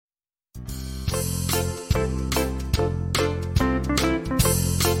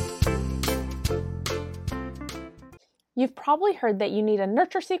You've probably heard that you need a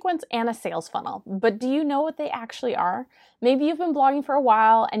nurture sequence and a sales funnel, but do you know what they actually are? Maybe you've been blogging for a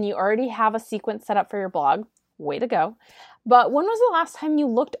while and you already have a sequence set up for your blog. Way to go. But when was the last time you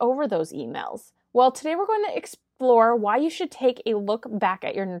looked over those emails? Well, today we're going to explore why you should take a look back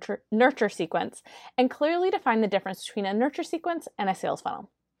at your nurture sequence and clearly define the difference between a nurture sequence and a sales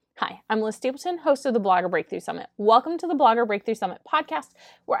funnel. Hi, I'm Liz Stapleton, host of the Blogger Breakthrough Summit. Welcome to the Blogger Breakthrough Summit podcast,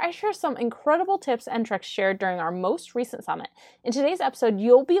 where I share some incredible tips and tricks shared during our most recent summit. In today's episode,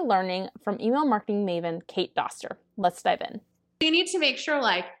 you'll be learning from email marketing maven Kate Doster. Let's dive in. You need to make sure,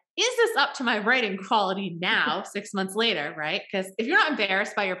 is this up to my writing quality now, 6 months later, right? Because if you're not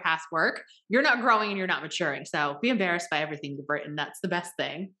embarrassed by your past work, you're not growing and you're not maturing. So be embarrassed by everything you've written. That's the best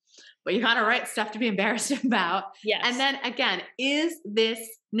thing. But you gotta write stuff to be embarrassed about. Yes. And then again, is this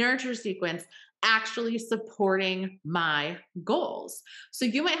nurture sequence actually supporting my goals? So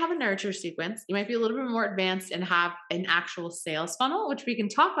you might have a nurture sequence. You might be a little bit more advanced and have an actual sales funnel, which we can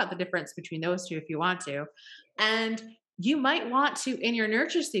talk about the difference between those two if you want to. And you might want to, in your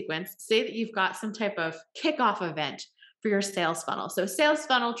nurture sequence, say that you've got some type of kickoff event for your sales funnel. So sales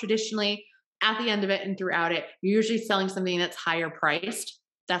funnel, traditionally, at the end of it and throughout it, you're usually selling something that's higher priced.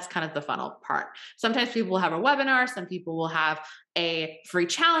 That's kind of the funnel part. Sometimes people will have a webinar. Some people will have a free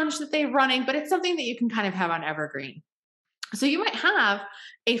challenge that they're running, but it's something that you can kind of have on evergreen. So you might have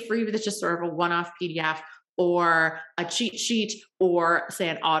a freebie that's just sort of a one-off PDF or a cheat sheet or say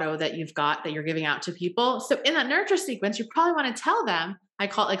an auto that you've got that you're giving out to people. So in that nurture sequence, you probably want to tell them, I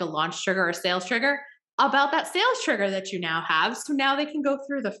call it like a launch trigger or a sales trigger, about that sales trigger that you now have. So now they can go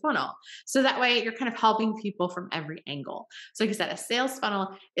through the funnel. So that way you're kind of helping people from every angle. So like I said, a sales funnel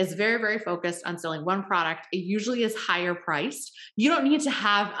is very, very focused on selling one product. It usually is higher priced. You don't need to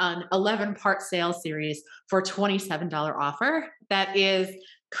have an 11-part sales series for a $27 offer that is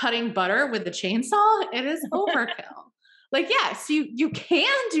cutting butter with the chainsaw. It is overkill. Yes, you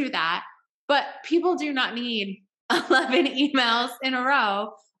can do that, but people do not need 11 emails in a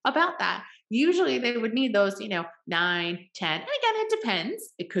row about that. Usually they would need those, 9, 10. And again, it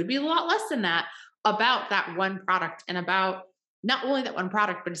depends. It could be a lot less than that about that one product and about not only that one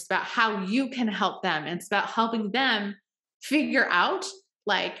product, but it's about how you can help them. And it's about helping them figure out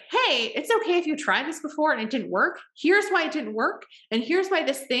hey, it's okay if you tried this before and it didn't work. Here's why it didn't work. And here's why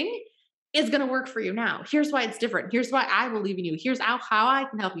this thing is going to work for you now. Here's why it's different. Here's why I believe in you. Here's how I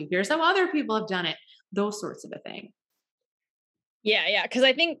can help you. Here's how other people have done it. Those sorts of a thing. Yeah. Because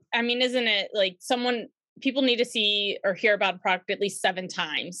I think, isn't it people need to see or hear about a product at least 7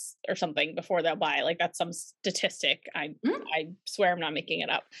 times or something before they'll buy. That's some statistic. I swear I'm not making it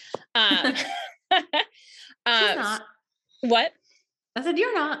up. She's not. What? I said,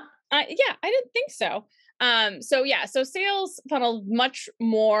 you're not. I didn't think so. So sales funnel, much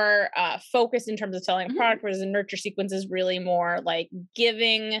more focused in terms of selling a product, whereas a nurture sequence is really more like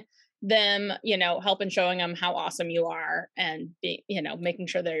giving them, help and showing them how awesome you are and making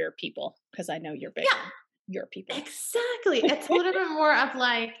sure they're your people. Cause I know you're big. Yeah. Your people. Exactly. It's a little bit more of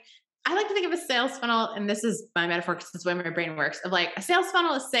I like to think of a sales funnel, and this is my metaphor because it's the way my brain works, of a sales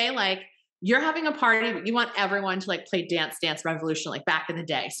funnel is say you're having a party, but you want everyone to play Dance Revolution back in the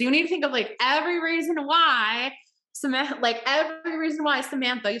day. So you need to think of every reason why Samantha,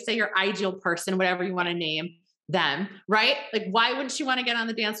 you say your ideal person, whatever you want to name them, right? Why wouldn't she want to get on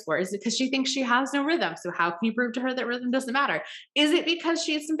the dance floor? Is it because she thinks she has no rhythm? So how can you prove to her that rhythm doesn't matter? Is it because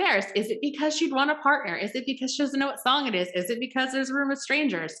she's embarrassed? Is it because she'd want a partner? Is it because she doesn't know what song it is? Is it because there's a room of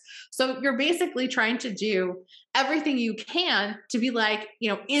strangers? So you're basically trying to do everything you can to be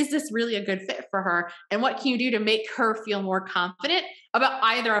is this really a good fit for her? And what can you do to make her feel more confident about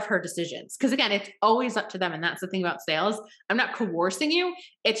either of her decisions? Because again, it's always up to them. And that's the thing about sales. I'm not coercing you.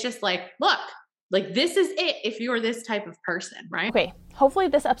 It's just look, this is it if you're this type of person, right? Okay, hopefully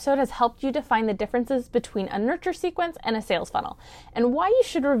this episode has helped you define the differences between a nurture sequence and a sales funnel, and why you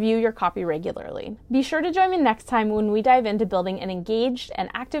should review your copy regularly. Be sure to join me next time when we dive into building an engaged and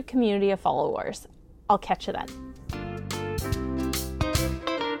active community of followers. I'll catch you then.